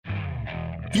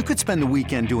You could spend the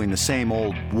weekend doing the same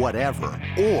old whatever,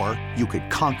 or you could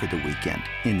conquer the weekend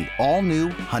in the all-new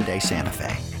Hyundai Santa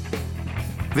Fe.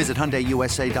 Visit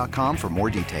HyundaiUSA.com for more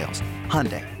details.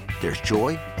 Hyundai, there's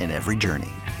joy in every journey.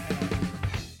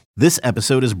 This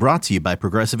episode is brought to you by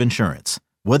Progressive Insurance.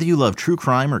 Whether you love true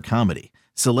crime or comedy,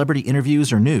 celebrity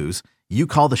interviews or news, you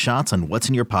call the shots on what's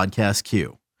in your podcast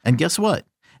queue. And guess what?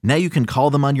 Now you can call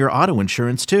them on your auto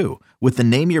insurance too with the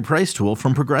Name Your Price tool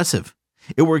from Progressive.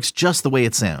 It works just the way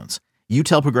it sounds. You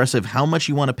tell Progressive how much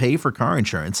you want to pay for car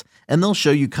insurance, and they'll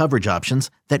show you coverage options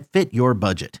that fit your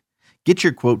budget. Get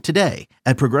your quote today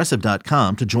at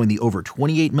Progressive.com to join the over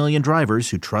 28 million drivers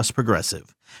who trust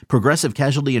Progressive. Progressive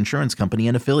Casualty Insurance Company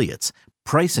and Affiliates.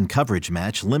 Price and coverage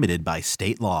match limited by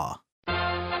state law.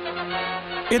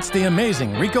 It's the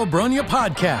Amazing Rico Brogna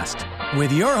podcast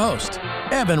with your host,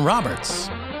 Evan Roberts.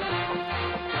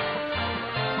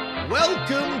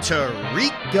 Welcome to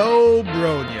Rico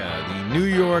Brogna. The New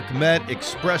York Met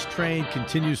Express train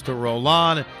continues to roll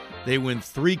on. They win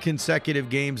 3 consecutive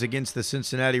games against the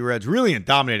Cincinnati Reds, really in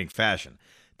dominating fashion.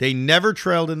 They never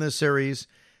trailed in this series.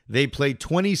 They played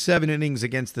 27 innings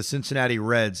against the Cincinnati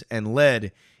Reds and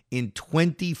led in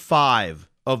 25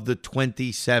 of the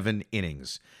 27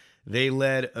 innings. They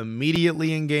led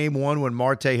immediately in Game 1 when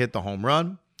Marte hit the home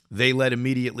run. They led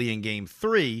immediately in Game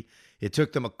 3. It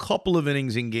took them a couple of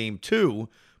innings in Game 2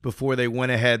 before they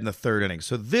went ahead in the third inning.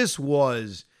 So this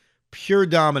was pure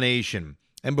domination.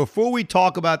 And before we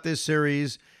talk about this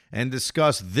series and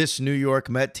discuss this New York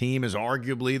Met team as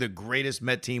arguably the greatest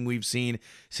Met team we've seen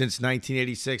since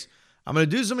 1986, I'm going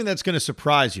to do something that's going to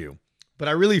surprise you, but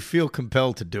I really feel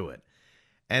compelled to do it.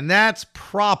 And that's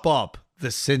prop up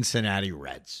the Cincinnati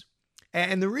Reds.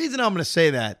 And the reason I'm going to say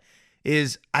that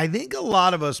is I think a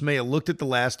lot of us may have looked at the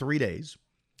last 3 days,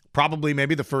 probably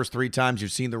maybe the first 3 times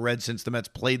you've seen the Reds since the Mets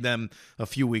played them a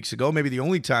few weeks ago, maybe the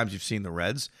only times you've seen the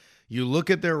Reds. You look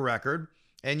at their record,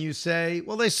 and you say,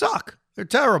 well, they suck. They're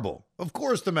terrible. Of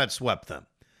course the Mets swept them.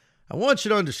 I want you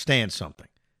to understand something.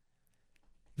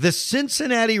 The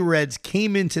Cincinnati Reds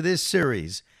came into this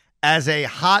series as a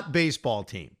hot baseball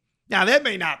team. Now, that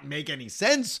may not make any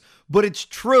sense, but it's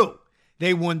true.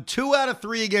 They won 2 out of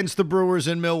 3 against the Brewers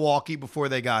in Milwaukee before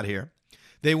they got here.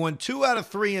 They won 2 out of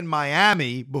 3 in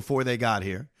Miami before they got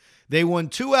here. They won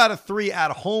 2 out of 3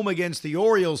 at home against the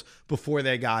Orioles before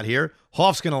they got here.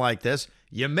 Hoff's going to like this.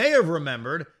 You may have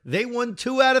remembered they won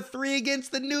 2 out of 3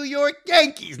 against the New York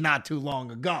Yankees not too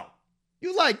long ago.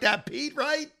 You like that, Pete,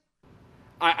 right?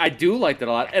 I do like that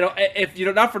a lot. And if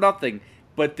not for nothing,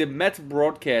 but the Mets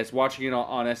broadcast, watching it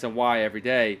on SNY every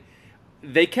day,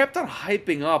 they kept on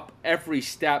hyping up every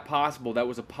stat possible that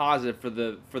was a positive for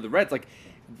the Reds. Like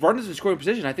runners in scoring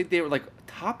position, I think they were like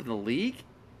top in the league.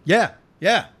 Yeah.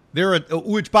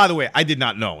 Which, by the way, I did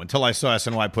not know until I saw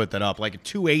SNY put that up, like a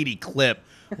 280 clip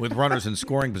with runners in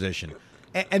scoring position.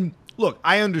 And look,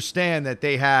 I understand that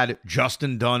they had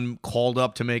Justin Dunn called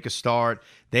up to make a start.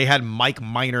 They had Mike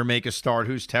Minor make a start,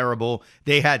 who's terrible.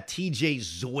 They had TJ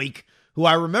Zoik, who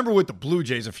I remember with the Blue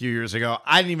Jays a few years ago.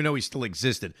 I didn't even know he still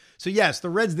existed. So, yes, the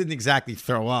Reds didn't exactly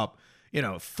throw up,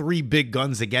 3 big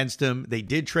guns against him. They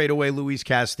did trade away Luis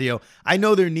Castillo. I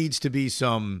know there needs to be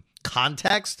some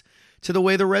context to the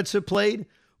way the Reds have played,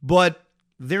 but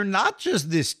they're not just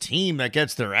this team that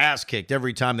gets their ass kicked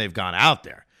every time they've gone out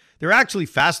there. They're actually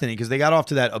fascinating because they got off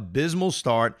to that abysmal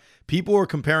start. People were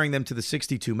comparing them to the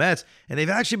 62 Mets, and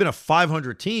they've actually been a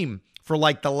 500 team for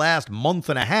like the last month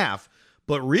and a half.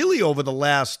 But really over the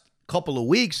last couple of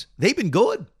weeks, they've been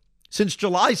good. Since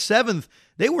July 7th,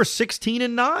 they were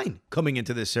 16-9 coming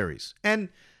into this series. And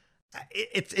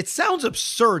it sounds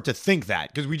absurd to think that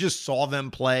because we just saw them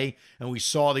play and we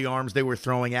saw the arms they were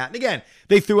throwing at. And again,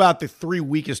 they threw out the 3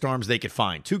 weakest arms they could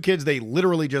find. 2 kids they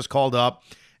literally just called up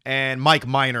and Mike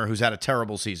Minor, who's had a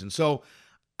terrible season. So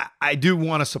I do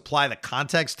want to supply the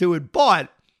context to it, but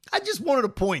I just wanted to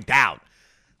point out,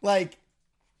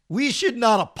 we should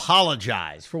not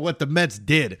apologize for what the Mets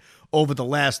did over the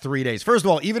last 3 days. First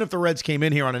of all, even if the Reds came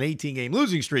in here on an 18-game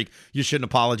losing streak, you shouldn't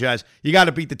apologize. You got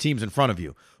to beat the teams in front of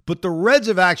you. But the Reds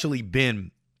have actually been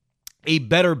a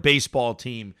better baseball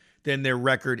team than their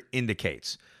record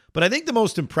indicates. But I think the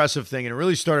most impressive thing, and it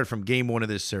really started from Game 1 of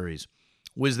this series,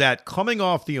 was that coming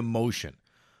off the emotion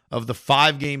of the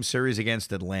 5-game series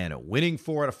against Atlanta, winning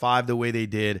 4 out of 5 the way they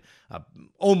did,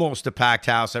 almost a packed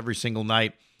house every single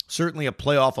night, certainly a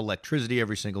playoff electricity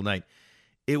every single night,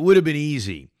 it would have been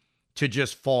easy to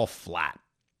just fall flat.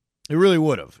 It really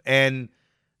would have. And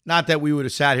not that we would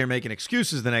have sat here making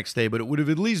excuses the next day, but it would have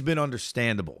at least been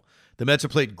understandable. The Mets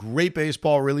have played great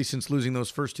baseball really since losing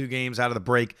those first 2 games out of the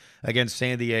break against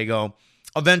San Diego.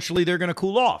 Eventually, they're going to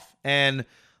cool off. And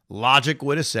logic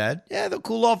would have said, yeah, they'll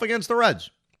cool off against the Reds.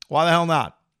 Why the hell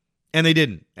not? And they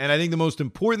didn't. And I think the most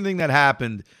important thing that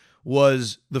happened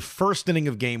was the first inning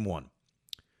of game one.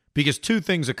 Because two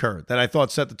things occurred that I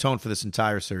thought set the tone for this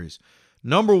entire series.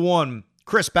 Number one,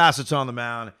 Chris Bassett's on the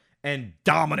mound and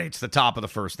dominates the top of the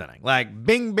first inning. Like,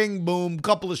 bing, bing, boom,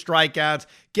 couple of strikeouts,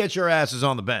 get your asses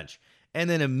on the bench. And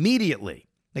then immediately,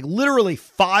 like literally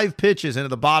 5 pitches into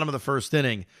the bottom of the first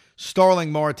inning,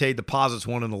 Starling Marte deposits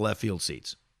one in the left field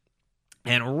seats.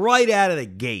 And right out of the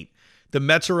gate, the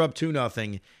Mets are up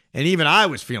 2-0, and even I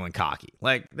was feeling cocky.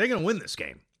 Like, they're going to win this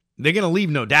game. They're going to leave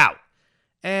no doubt.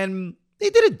 And they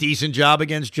did a decent job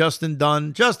against Justin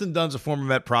Dunn. Justin Dunn's a former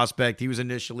Met prospect. He was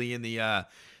initially in the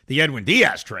Edwin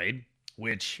Diaz trade,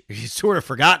 which he's sort of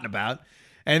forgotten about.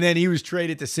 And then he was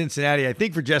traded to Cincinnati, I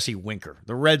think, for Jesse Winker.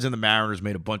 The Reds and the Mariners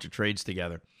made a bunch of trades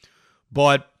together.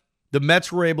 But the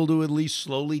Mets were able to at least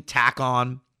slowly tack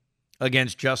on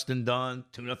against Justin Dunn.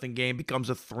 2-0 game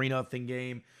becomes a 3-0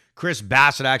 game. Chris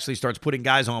Bassett actually starts putting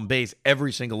guys on base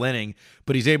every single inning,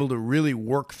 but he's able to really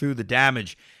work through the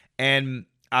damage. And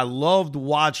I loved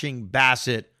watching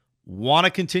Bassett want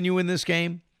to continue in this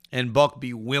game and Buck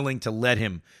be willing to let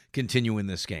him continue in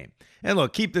this game. And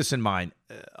look, keep this in mind.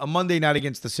 A Monday night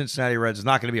against the Cincinnati Reds is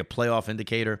not going to be a playoff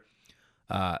indicator.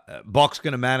 Buck's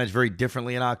going to manage very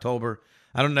differently in October.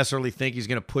 I don't necessarily think he's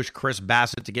going to push Chris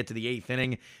Bassett to get to the 8th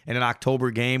inning in an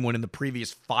October game when in the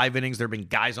previous 5 innings there have been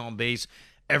guys on base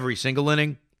every single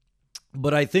inning.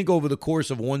 But I think over the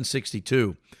course of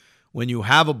 162, when you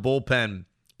have a bullpen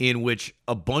in which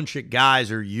a bunch of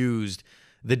guys are used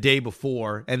the day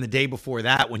before, and the day before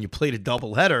that when you played a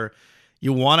doubleheader,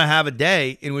 you want to have a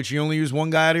day in which you only use one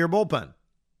guy out of your bullpen.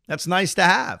 That's nice to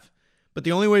have. But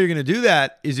the only way you're going to do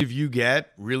that is if you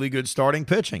get really good starting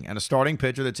pitching and a starting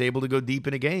pitcher that's able to go deep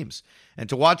into games. And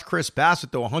to watch Chris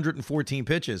Bassett throw 114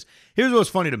 pitches, here's what's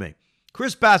funny to me.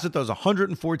 Chris Bassett throws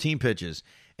 114 pitches,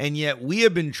 and yet we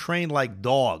have been trained like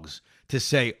dogs to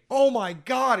say, oh my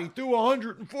God, he threw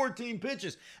 114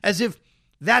 pitches, as if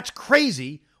that's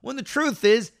crazy, when the truth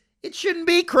is, it shouldn't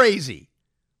be crazy.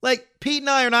 Like, Pete and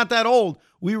I are not that old.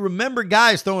 We remember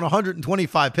guys throwing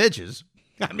 125 pitches.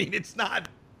 I mean, it's not...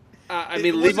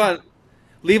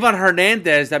 Livan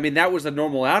Hernandez, I mean, that was a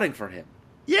normal outing for him.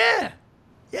 Yeah.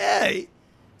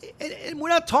 And we're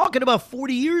not talking about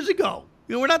 40 years ago.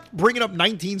 You know, we're not bringing up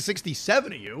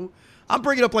 1967 to you. I'm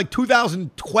bringing up like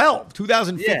 2012,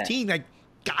 2015. Yeah. Like,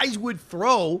 guys would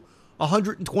throw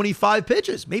 125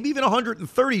 pitches, maybe even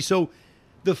 130. So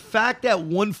the fact that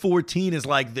 114 is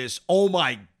like this, oh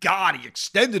my God, he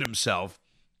extended himself,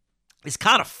 is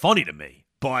kind of funny to me.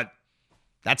 But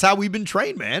that's how we've been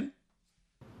trained, man.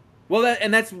 Well,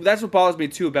 that's what bothers me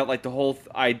too about like the whole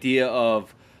idea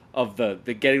of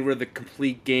the getting rid of the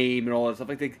complete game and all that stuff.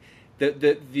 Like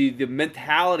the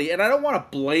mentality, and I don't want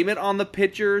to blame it on the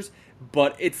pitchers,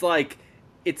 but it's like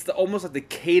almost like the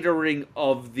catering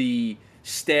of the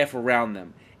staff around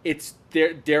them. It's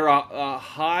they're a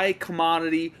high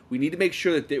commodity. We need to make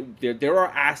sure that they're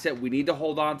our asset. We need to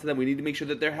hold on to them. We need to make sure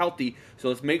that they're healthy. So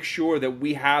let's make sure that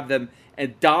we have them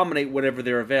and dominate whenever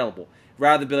they're available,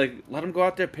 rather than be like, let them go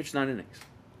out there and pitch 9 innings.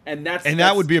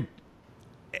 That would be a.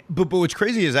 But what's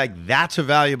crazy is like that's a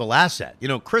valuable asset. You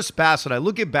know, Chris Bassett. I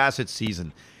look at Bassett's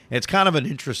season. It's kind of an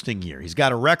interesting year. He's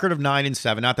got a record of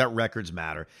 9-7. Not that records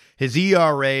matter. His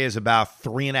ERA is about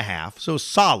 3.5, so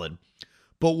solid.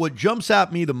 But what jumps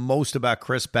at me the most about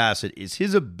Chris Bassett is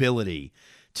his ability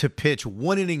to pitch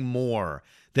 1 inning more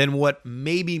than what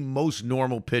maybe most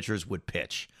normal pitchers would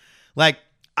pitch. Like,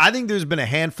 I think there's been a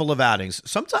handful of outings,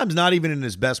 sometimes not even in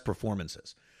his best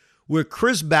performances, where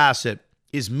Chris Bassett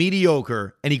is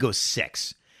mediocre and he goes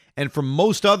 6. And for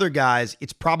most other guys,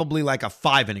 it's probably like a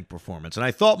 5-inning performance. And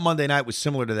I thought Monday night was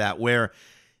similar to that, where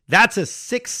that's a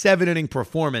 6-7 inning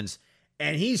performance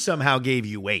and he somehow gave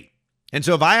you 8. And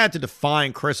so if I had to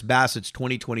define Chris Bassett's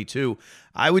 2022,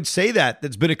 I would say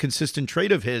that's been a consistent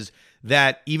trait of his,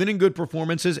 that even in good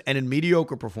performances and in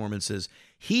mediocre performances,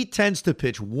 he tends to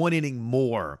pitch 1 inning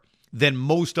more than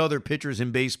most other pitchers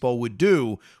in baseball would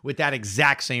do with that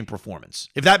exact same performance.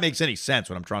 If that makes any sense,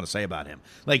 what I'm trying to say about him.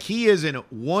 Like, he is a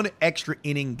 1 extra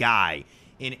inning guy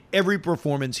in every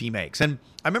performance he makes. And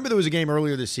I remember there was a game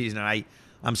earlier this season, and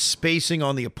I'm spacing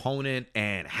on the opponent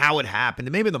and how it happened.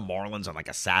 And maybe the Marlins on like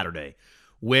a Saturday,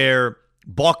 where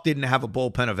Buck didn't have a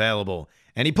bullpen available,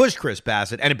 and he pushed Chris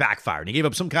Bassett, and it backfired. He gave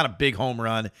up some kind of big home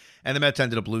run, and the Mets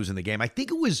ended up losing the game. I think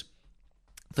it was,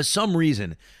 for some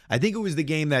reason, the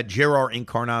game that Gerard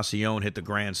Encarnacion hit the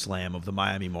grand slam of the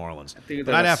Miami Marlins.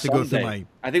 I'd have to go through my...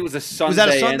 I think it was a Sunday. Was that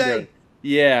a Sunday?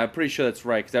 Yeah, I'm pretty sure that's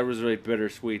right because that was really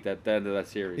bittersweet at the end of that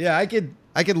series. Yeah, I could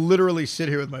literally sit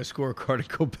here with my scorecard and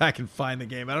go back and find the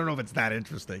game. I don't know if it's that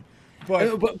interesting. But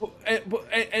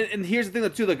here's the thing, though,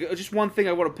 too. Like, just one thing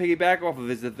I want to piggyback off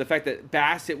of is the fact that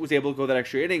Bassett was able to go that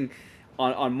extra inning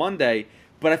on Monday.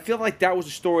 But I feel like that was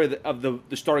the story of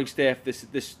the starting staff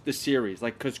this series.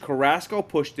 Like, because Carrasco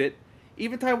pushed it.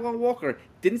 Even Taijuan Walker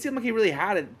didn't seem like he really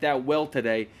had it that well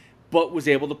today, but was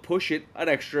able to push it an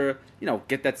extra,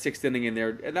 get that 6th inning in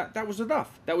there. And that was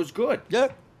enough. That was good.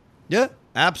 Yeah,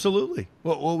 absolutely.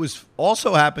 What was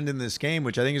also happened in this game,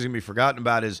 which I think is going to be forgotten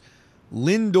about, is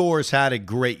Lindor's had a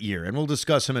great year. And we'll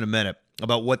discuss him in a minute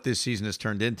about what this season has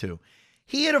turned into.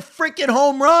 He hit a freaking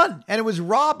home run, and it was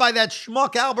robbed by that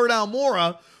schmuck Albert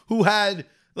Almora, who had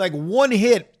like one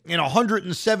hit in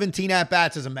 117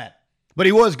 at-bats as a Met. But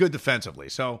he was good defensively,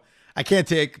 so I can't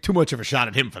take too much of a shot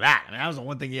at him for that. I mean, that was the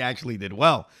one thing he actually did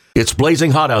well. It's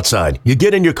blazing hot outside. You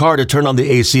get in your car to turn on the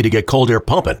AC to get cold air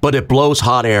pumping, but it blows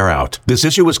hot air out. This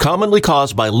issue is commonly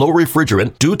caused by low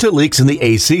refrigerant due to leaks in the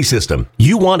AC system.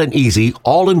 You want an easy,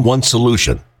 all-in-one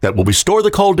solution that will restore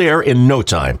the cold air in no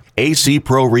time. AC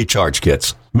Pro Recharge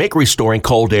Kits make restoring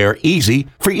cold air easy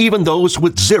for even those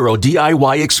with zero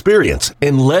DIY experience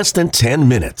in less than 10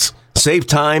 minutes. Save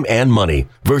time and money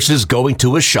versus going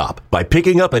to a shop by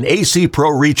picking up an AC Pro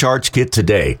Recharge Kit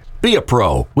today. Be a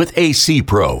pro with AC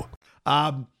Pro.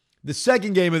 The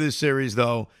second game of this series,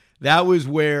 though, that was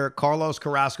where Carlos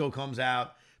Carrasco comes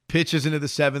out, pitches into the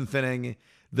 7th inning.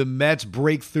 The Mets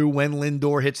break through when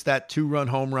Lindor hits that 2-run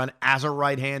home run as a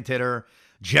right-hand hitter.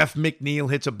 Jeff McNeil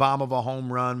hits a bomb of a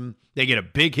home run. They get a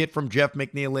big hit from Jeff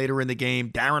McNeil later in the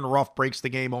game. Darren Ruff breaks the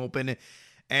game open.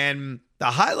 And the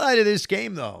highlight of this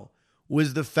game, though,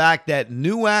 was the fact that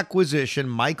new acquisition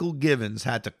Michael Givens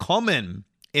had to come in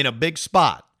a big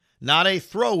spot. Not a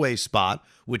throwaway spot,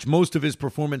 which most of his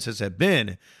performances have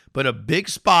been, but a big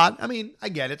spot. I mean, I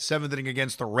get it, 7th inning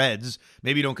against the Reds.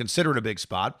 Maybe you don't consider it a big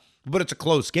spot, but it's a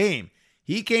close game.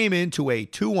 He came into a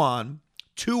 2-on,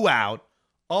 2-out,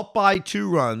 up by 2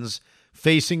 runs,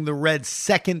 facing the Reds'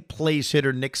 second-place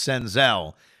hitter, Nick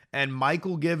Senzel. And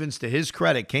Michael Givens, to his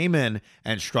credit, came in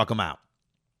and struck him out.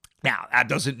 Now, that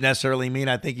doesn't necessarily mean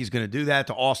I think he's going to do that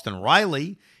to Austin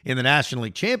Riley in the National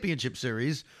League Championship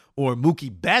Series or Mookie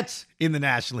Betts in the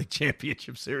National League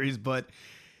Championship Series, but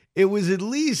it was at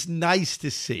least nice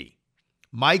to see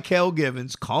Michael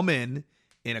Givens come in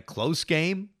a close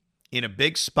game, in a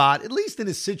big spot, at least in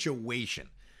a situation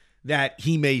that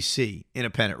he may see in a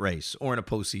pennant race or in a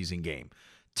postseason game.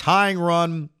 Tying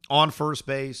run on first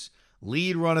base,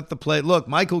 lead run at the plate. Look,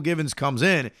 Michael Givens comes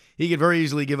in. He could very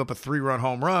easily give up a 3-run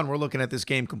home run. We're looking at this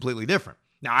game completely different.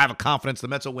 Now, I have a confidence the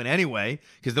Mets will win anyway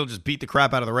because they'll just beat the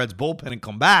crap out of the Reds' bullpen and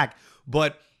come back.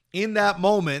 But in that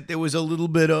moment, there was a little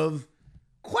bit of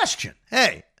question.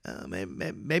 Hey,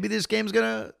 maybe this game's going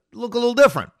to look a little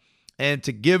different. And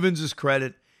to Givens'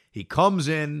 credit, he comes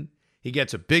in. He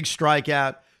gets a big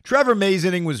strikeout. Trevor May's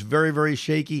inning was very, very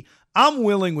shaky. I'm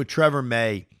willing with Trevor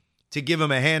May to give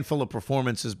him a handful of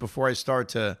performances before I start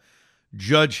to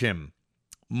judge him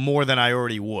more than I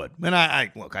already would. And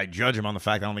I judge him on the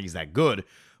fact I don't think he's that good,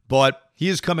 but he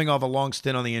is coming off a long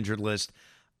stint on the injured list.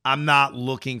 I'm not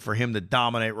looking for him to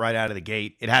dominate right out of the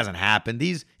gate. It hasn't happened.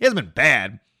 He hasn't been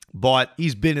bad, but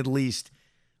he's been at least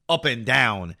up and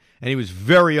down, and he was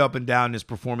very up and down in his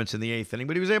performance in the 8th inning,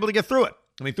 but he was able to get through it.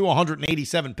 I mean, he threw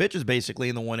 187 pitches basically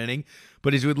in the 1 inning,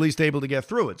 but he's at least able to get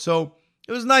through it. So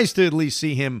it was nice to at least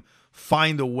see him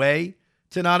find a way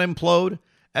to not implode,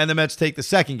 and the Mets take the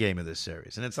second game of this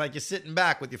series. And it's like you're sitting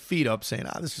back with your feet up saying,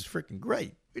 this is freaking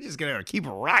great. We're just going to keep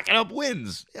racking up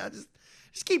wins. Yeah,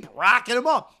 just keep racking them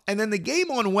up. And then the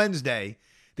game on Wednesday,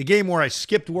 the game where I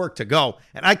skipped work to go,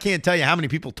 and I can't tell you how many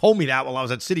people told me that while I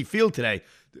was at Citi Field today.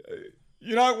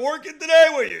 You're not working today?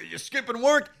 What, you're skipping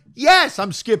work? Yes,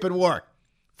 I'm skipping work.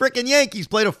 Freaking Yankees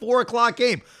played a 4 o'clock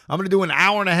game. I'm going to do an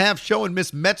hour-and-a-half show and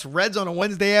miss Mets Reds on a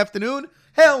Wednesday afternoon?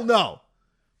 Hell no.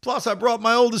 Plus, I brought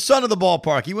my oldest son to the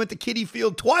ballpark. He went to Kiddie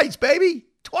Field twice, baby.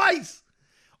 Twice.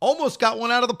 Almost got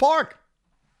one out of the park.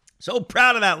 So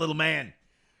proud of that little man.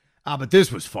 But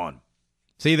this was fun.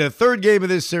 See, the third game of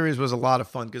this series was a lot of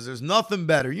fun because there's nothing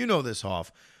better. You know this,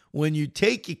 Hoff. When you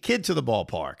take your kid to the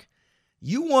ballpark,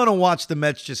 you want to watch the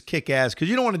Mets just kick ass because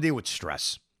you don't want to deal with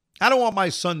stress. I don't want my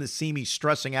son to see me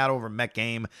stressing out over a Met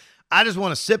game. I just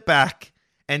want to sit back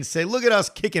and say, look at us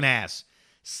kicking ass.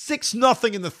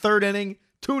 6-0 in the 3rd inning,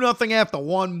 2-0 after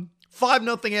 1,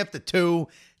 5-0 after 2.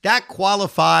 That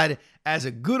qualified as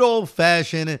a good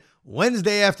old-fashioned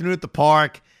Wednesday afternoon at the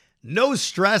park. No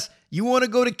stress. You want to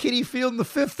go to Kiddie Field in the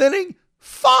 5th inning?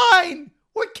 Fine.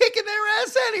 We're kicking their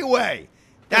ass anyway.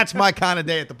 That's my kind of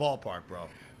day at the ballpark, bro.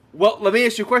 Well, let me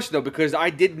ask you a question, though, because I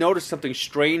did notice something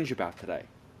strange about today.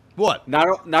 What?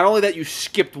 Not only that you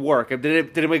skipped work,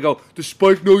 did anybody go, does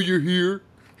Spike know you're here?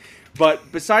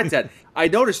 But besides that, I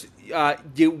noticed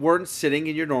you weren't sitting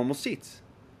in your normal seats.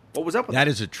 What was up with that? That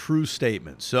is a true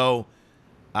statement. So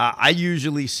I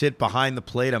usually sit behind the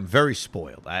plate. I'm very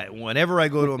spoiled. Whenever I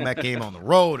go to a Met game on the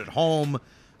road, at home,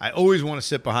 I always want to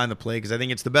sit behind the plate because I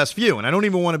think it's the best view. And I don't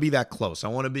even want to be that close. I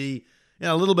want to be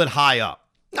a little bit high up.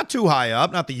 Not too high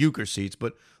up, not the euchre seats,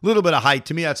 but a little bit of height.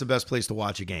 To me, that's the best place to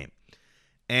watch a game.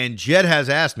 And Jed has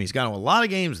asked me, he's gone to a lot of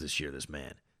games this year, this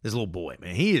little boy,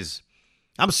 man.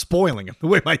 I'm spoiling him the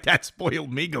way my dad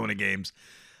spoiled me going to games.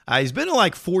 He's been to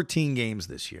like 14 games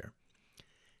this year.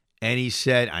 And he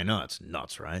said, I know, it's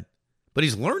nuts, right? But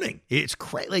he's learning. It's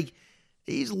crazy. Like,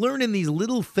 he's learning these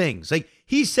little things. Like,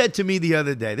 he said to me the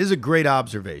other day, this is a great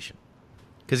observation,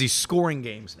 because he's scoring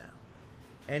games now.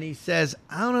 And he says,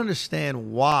 I don't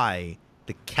understand why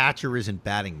the catcher isn't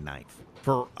batting ninth.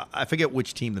 I forget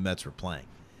which team the Mets were playing.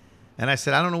 And I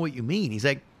said, I don't know what you mean. He's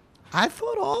like, I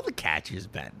thought all the catchers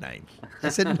bat ninth. I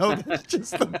said, no, that's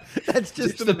just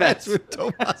the Mets with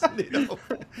Tomas Nido.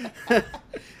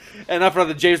 And not for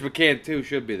the James McCann, too,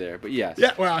 should be there. But yes.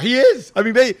 Yeah, well, he is. I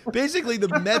mean, basically,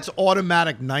 the Mets'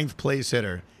 automatic ninth place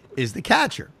hitter is the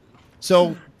catcher.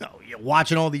 So,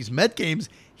 watching all these Met games,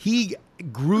 he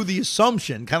grew the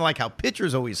assumption, kind of like how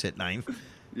pitchers always hit ninth.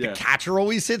 Yeah. The catcher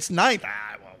always hits ninth.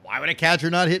 Well, why would a catcher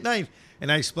not hit ninth?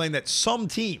 And I explained that some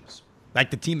teams,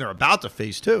 like the team they're about to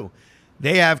face too,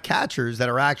 they have catchers that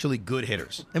are actually good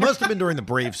hitters. It must have been during the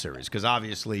Brave series, because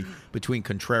obviously between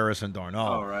Contreras and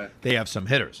Darno, they have some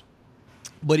hitters.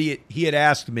 But he had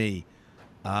asked me,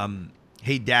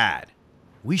 hey, Dad,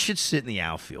 we should sit in the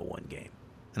outfield one game.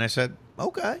 And I said,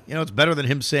 okay. It's better than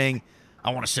him saying,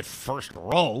 I want to sit first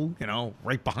row,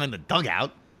 right behind the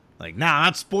dugout. Like, nah, I'm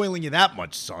not spoiling you that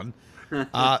much, son.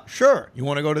 Sure, you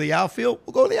want to go to the outfield?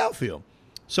 We'll go to the outfield.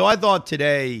 So I thought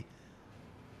today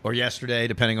or yesterday,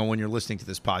 depending on when you're listening to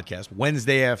this podcast,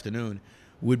 Wednesday afternoon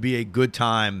would be a good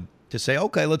time to say,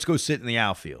 okay, let's go sit in the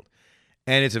outfield.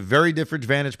 And it's a very different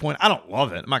vantage point. I don't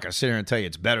love it. I'm not going to sit here and tell you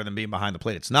it's better than being behind the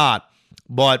plate. It's not.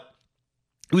 But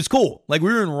it was cool. Like,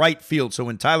 we were in right field. So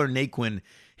when Tyler Naquin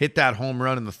hit that home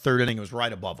run in the third inning, it was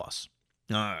right above us.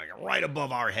 Right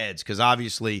above our heads. Because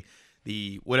obviously,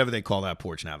 whatever they call that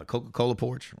porch now, the Coca-Cola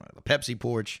porch, the Pepsi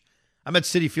porch. I'm at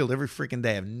Citi Field every freaking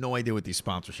day. I have no idea what these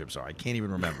sponsorships are. I can't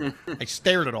even remember. I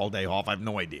stared at it all day, Hoff. I have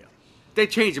no idea. They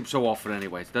change them so often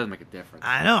anyways. It doesn't make a difference.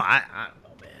 I know. I don't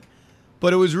know, man.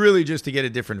 But it was really just to get a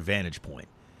different vantage point.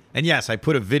 And yes, I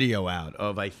put a video out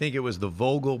of, I think it was the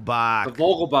Vogelbach. The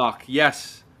Vogelbach,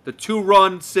 yes. The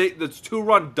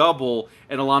two-run double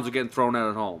and Alonso getting thrown out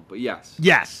at home. But yes.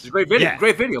 Yes. It's a great video. Yeah.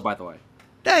 Great video, by the way.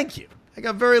 Thank you. I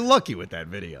got very lucky with that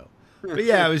video. But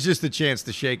yeah, it was just a chance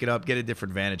to shake it up, get a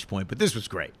different vantage point. But this was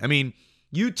great. I mean,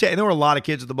 there were a lot of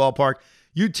kids at the ballpark.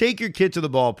 You take your kid to the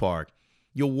ballpark,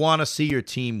 you'll want to see your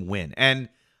team win. And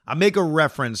I make a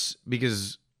reference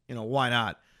because, why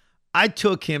not? I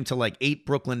took him to like 8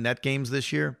 Brooklyn Net games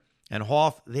this year. And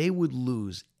Hoff, they would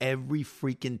lose every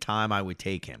freaking time I would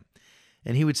take him.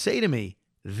 And he would say to me,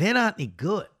 they're not any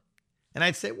good. And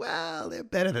I'd say, well, they're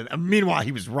better than them. Meanwhile,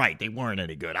 he was right. They weren't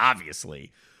any good,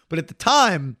 obviously. But at the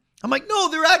time, I'm like, no,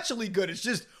 they're actually good. It's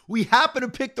just we happen to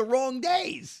pick the wrong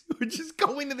days. We're just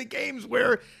going to the games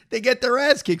where they get their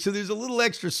ass kicked. So there's a little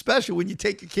extra special when you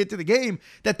take your kid to the game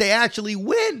that they actually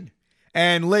win.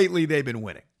 And lately, they've been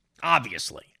winning,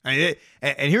 obviously. And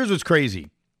here's what's crazy.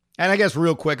 And I guess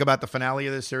real quick about the finale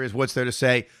of this series, what's there to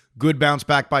say? Good bounce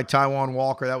back by Taijuan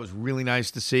Walker. That was really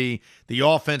nice to see. The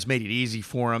offense made it easy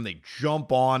for him. They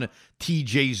jump on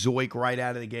TJ Zoik right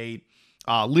out of the gate.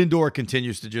 Lindor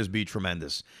continues to just be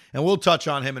tremendous. And we'll touch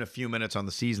on him in a few minutes on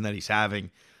the season that he's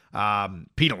having.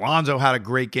 Pete Alonso had a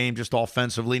great game just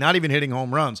offensively, not even hitting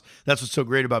home runs. That's what's so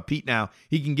great about Pete now.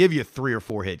 He can give you a 3 or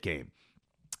 4 hit game.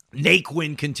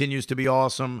 Naquin continues to be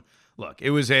awesome. Look,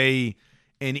 it was an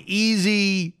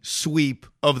easy sweep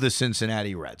of the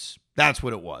Cincinnati Reds. That's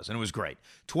what it was, and it was great.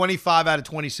 25 out of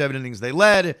 27 innings they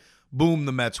led. Boom,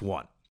 the Mets won.